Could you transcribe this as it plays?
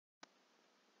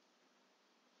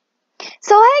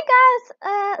So hey guys,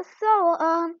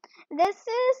 this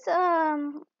is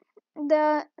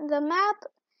the map,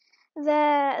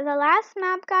 the last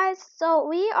map, guys. So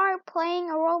we are playing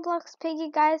a Roblox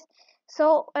Piggy, guys.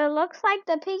 So it looks like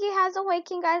the Piggy has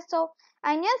awakened, guys. So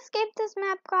I need to escape this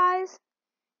map, guys.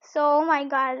 So oh my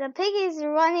god, the Piggy is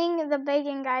running the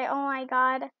begging guy. Oh my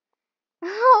god,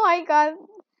 oh my god.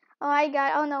 Oh my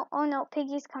god, oh no,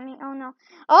 Piggy's coming, oh no.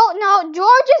 Oh no,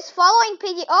 George is following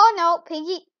Piggy. Oh no,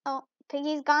 Piggy, oh,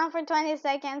 Piggy's gone for 20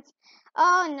 seconds.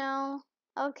 Oh no,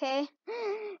 okay.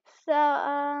 So,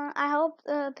 I hope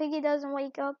Piggy doesn't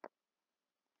wake up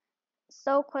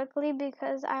so quickly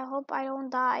because I hope I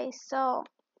don't die. So,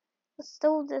 let's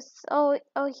do this. Oh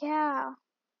yeah.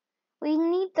 We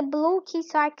need the blue key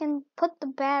so I can put the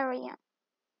battery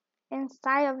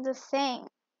inside of the thing.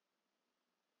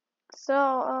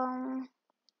 So,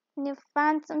 you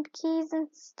find some keys and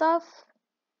stuff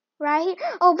right here.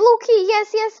 Oh, blue key.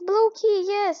 Yes, yes, blue key.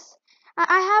 Yes.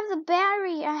 I have the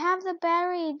battery. I have the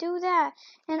battery. Do that.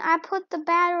 And I put the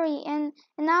battery and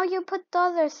now you put the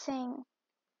other thing.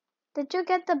 Did you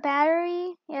get the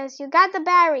battery? Yes, you got the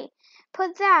battery.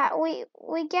 Put that. We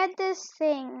get this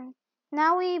thing.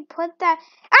 Now we put that.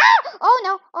 Ah! Oh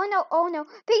no. Oh no. Oh no.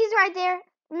 Piggy's right there.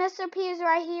 Mr. P is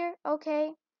right here.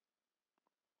 Okay.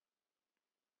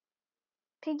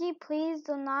 Piggy, please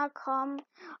do not come.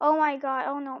 Oh my god,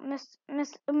 oh no,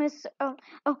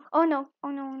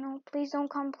 oh no, no, please don't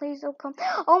come, please don't come.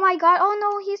 Oh my god, oh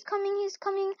no, he's coming, he's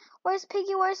coming. Where's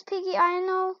Piggy, where's Piggy? I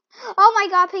know. Oh my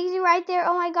god, Piggy's right there,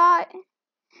 oh my god.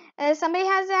 Somebody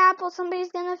has the apple, somebody's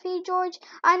gonna feed George.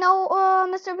 I know,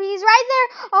 Mr. P's right there.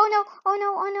 Oh no, oh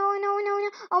no, oh no, no, no,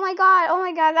 no. Oh my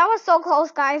god, that was so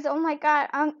close, guys. Oh my god,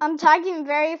 I'm talking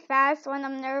very fast when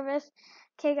I'm nervous.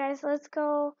 Okay, guys, let's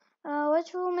go.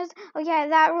 Which room is? Oh yeah,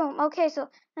 that room. Okay, so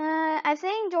I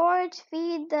think George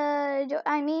feed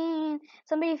I mean,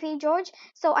 somebody feed George.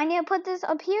 So I need to put this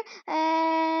up here,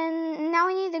 and now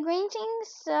we need the green thing.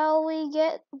 So we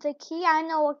get the key. I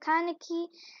know what kind of key.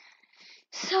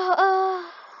 So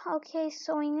okay.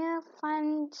 So we need to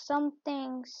find some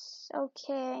things.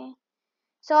 Okay.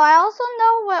 So I also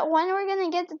know when we're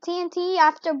gonna get the TNT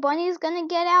after Bunny's gonna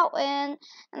get out and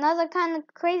another kind of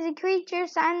crazy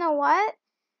creatures. I know what.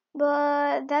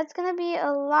 But that's gonna be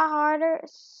a lot harder.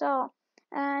 So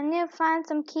I need to find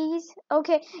some keys.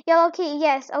 Okay, yellow key.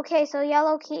 Yes. Okay, so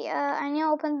yellow key. I need to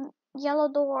open yellow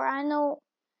door. I know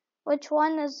which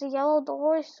one is the yellow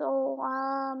door. So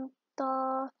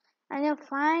the I need to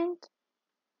find.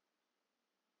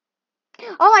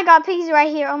 Oh my God, Piggy's right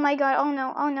here. Oh my God. Oh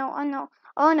no. Oh no. Oh no.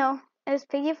 Oh no. Is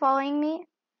Piggy following me?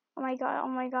 Oh my God. Oh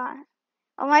my God.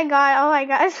 Oh my god, oh my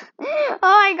gosh. Oh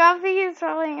my god, Piggy's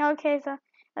falling. Okay, so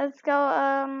let's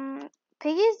go.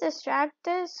 Piggy's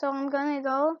distracted, so I'm gonna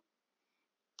go.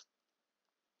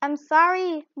 I'm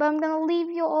sorry, but I'm gonna leave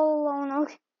you all alone.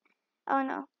 Okay. Oh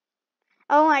no.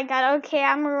 Oh my god, okay,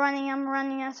 I'm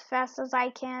running as fast as I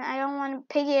can. I don't want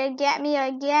Piggy to get me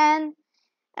again.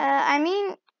 I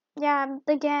mean, yeah,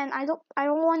 again, I don't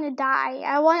want to die.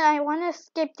 I want to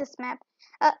skip this map.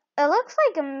 It looks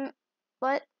like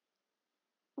what?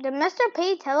 Did Mr.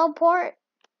 P teleport?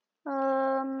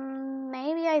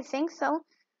 Maybe I think so.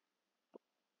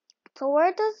 So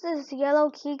where does this yellow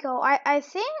key go? I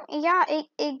think, yeah,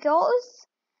 it goes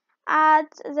at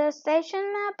the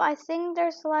station map. I think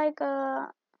there's like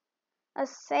a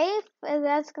safe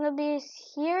that's gonna be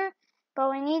here,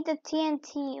 but we need the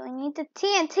TNT. We need the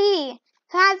TNT.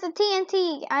 Who has the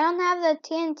TNT? I don't have the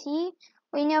TNT.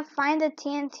 We need to find the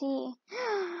TNT.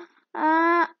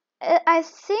 I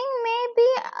think maybe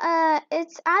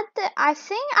it's at the. I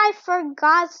think I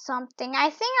forgot something.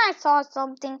 I think I saw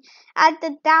something at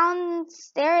the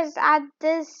downstairs at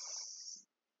this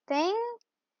thing.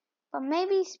 But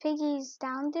maybe Piggy's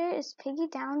down there. Is Piggy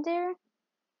down there?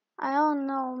 I don't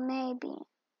know. Maybe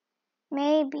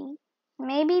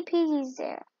Piggy's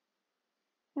there.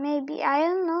 Maybe I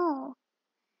don't know.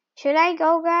 Should I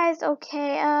go, guys?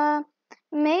 Okay.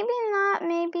 Maybe not.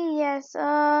 Maybe yes.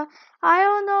 I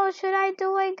don't know. Should I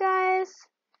do it, guys?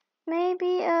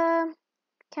 Maybe.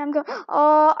 Okay, I'm go.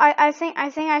 Oh, I think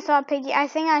I saw Piggy. I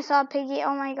think I saw Piggy.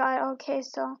 Oh my god. Okay,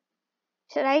 so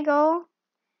should I go?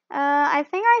 I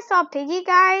think I saw Piggy,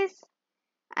 guys.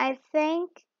 I think.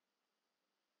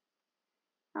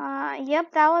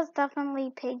 Yep, that was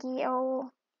definitely Piggy.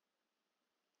 Oh.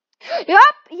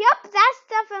 Yep, that's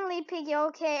definitely Piggy.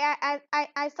 Okay,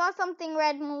 I saw something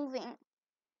red moving.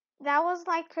 That was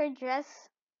like her dress.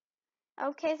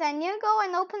 Okay, so I need to go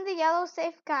and open the yellow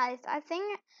safe, guys. I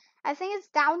think it's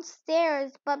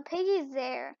downstairs, but Piggy's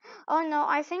there. Oh no,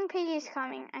 I think Piggy's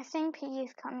coming. I think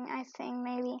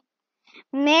maybe.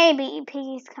 Maybe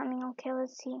Piggy's coming. Okay,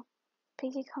 let's see.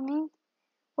 Piggy coming?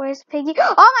 Where's Piggy?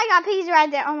 Oh my god, Piggy's right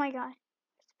there. Oh my god.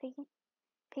 Where's Piggy?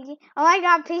 Piggy? Oh my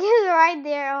god, Piggy's right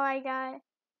there. Oh my god.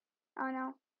 Oh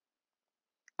no.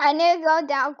 I need to go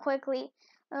down quickly.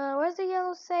 Where's the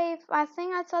yellow safe? I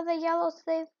think I saw the yellow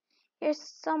safe here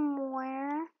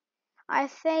somewhere. I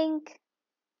think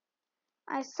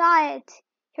I saw it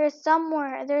here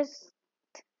somewhere.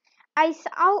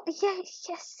 Oh,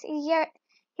 yes, here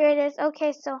it is.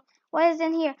 Okay, so what is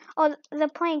in here? Oh, the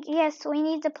plank. Yes, we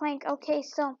need the plank. Okay,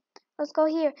 so let's go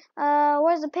here.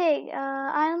 Where's the pig?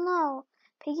 I don't know.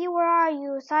 Piggy, where are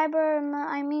you?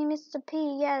 I mean, Mr.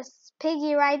 P. Yes,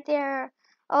 Piggy right there.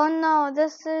 Oh no,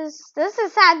 this is a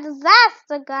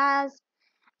disaster, guys.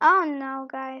 Oh no,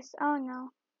 guys. Oh no.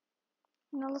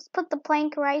 No, let's put the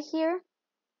plank right here.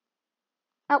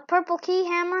 Oh, purple key,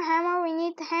 hammer. We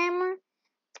need the hammer.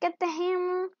 Let's get the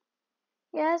hammer.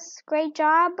 Yes, great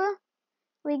job.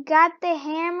 We got the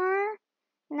hammer.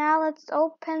 Now let's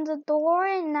open the door,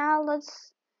 and now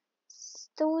let's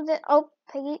do the. Oh,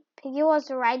 Piggy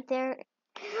was right there.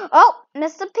 Oh,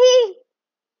 Mr. P,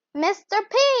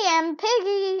 and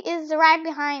Piggy is right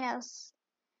behind us.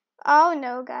 Oh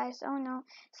no, guys. Oh no.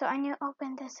 So I need to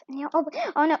open this.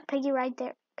 Oh no, Piggy right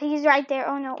there. Piggy's right there.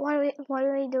 Oh no. What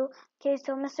do we do? Okay,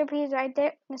 so Mr. P is right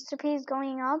there. Mr. P is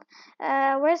going up.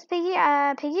 Where's Piggy?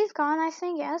 Piggy's gone, I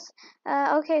think, yes.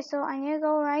 Okay, so I need to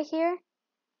go right here.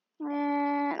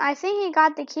 And I think he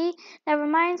got the key. Never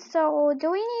mind. So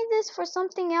do we need this for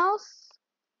something else?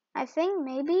 I think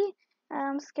maybe.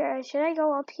 I'm scared. Should I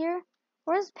go up here?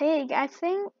 Where's Pig? I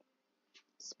think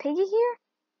is Piggy here?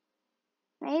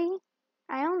 Maybe.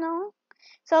 I don't know.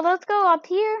 So let's go up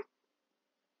here.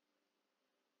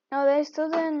 No, they still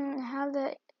didn't have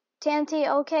the TNT.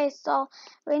 Okay, so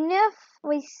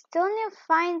we still need to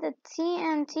find the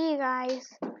TNT, guys.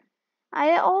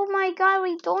 Oh my god,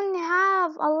 we don't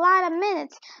have a lot of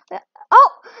minutes.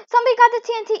 Oh, somebody got the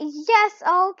TNT. Yes,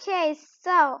 okay,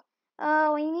 so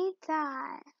we need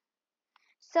that.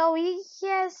 So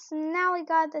yes, now we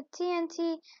got the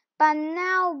TNT, but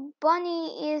now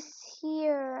Bunny is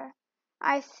here.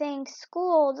 I think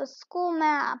the school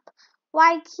map.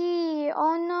 White key.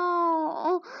 Oh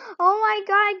no. Oh my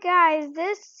god, guys,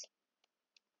 this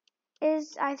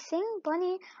is, I think,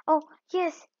 Bunny. Oh,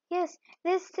 yes,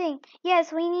 this thing.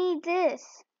 Yes, we need this.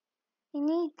 We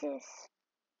need this.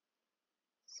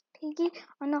 Piggy.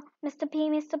 Oh no, Mr. P.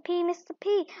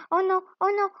 Oh no,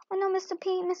 Mr.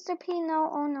 P. No,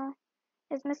 oh no.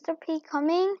 Is Mr. P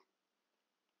coming?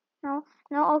 No,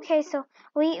 okay, so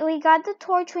we got the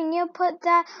torch. We need to put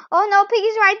that. Oh no,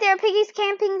 Piggy's right there. Piggy's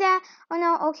camping that. Oh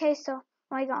no, okay, so, oh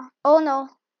my god. Oh no.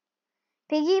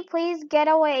 Piggy, please get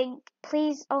away.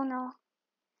 Please, oh no.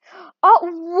 Oh,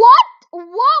 what? What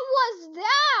was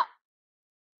that?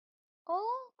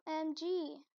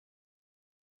 OMG.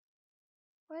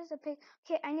 Where's the pig?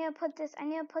 Okay, I need to put this.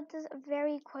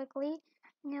 Very quickly.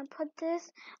 I need to put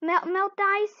this. Melt the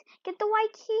ice. Get the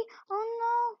white key. Oh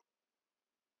no.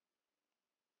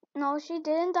 No, she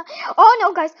didn't die. Oh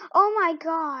no, guys. Oh my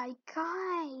god.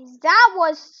 Guys, that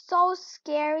was so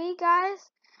scary, guys.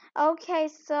 Okay,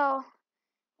 so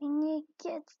we need to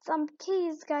get some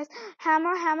keys, guys.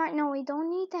 Hammer. No, we don't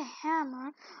need the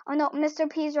hammer. Oh no, Mr.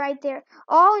 P's right there.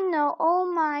 Oh no. Oh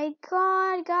my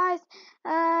god, guys.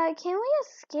 Can we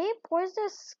escape? Where's the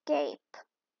escape?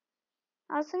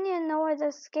 I also need to know where the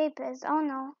escape is. Oh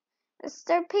no.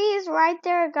 Mr. P is right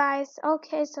there, guys.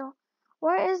 Okay, so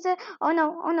where is it? Oh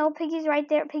no, Piggy's right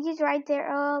there.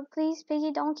 Please,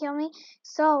 Piggy, don't kill me.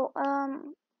 So,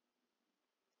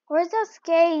 where's the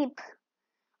escape?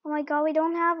 Oh my god, we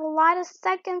don't have a lot of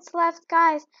seconds left,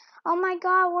 guys. Oh my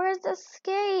god, where's the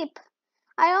escape?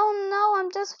 I don't know.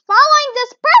 I'm just following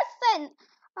this person.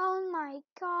 Oh my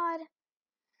god.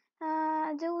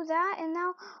 Do that, and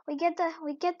now we get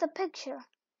the picture.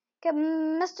 Get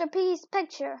Mr. P's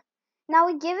picture. Now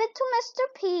we give it to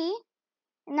Mr. P.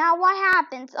 Now what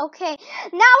happens? Okay.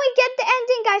 Now we get the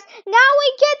ending, guys. Now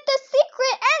we get the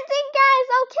secret ending, guys.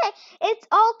 Okay. It's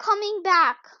all coming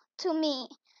back to me.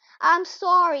 I'm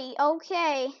sorry.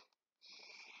 Okay.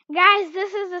 Guys,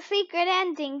 this is the secret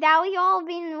ending that we all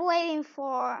been waiting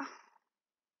for.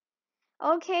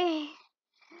 Okay.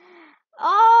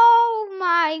 Oh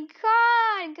my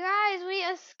god, guys, we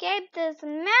escaped this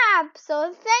map. So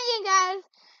thank you guys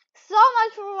so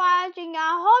much for watching.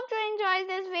 I hope you enjoyed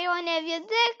this video, and if you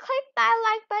did, click that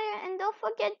like button and don't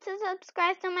forget to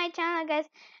subscribe to my channel, guys.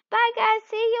 Bye guys,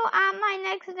 see you on my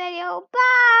next video.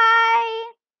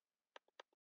 Bye.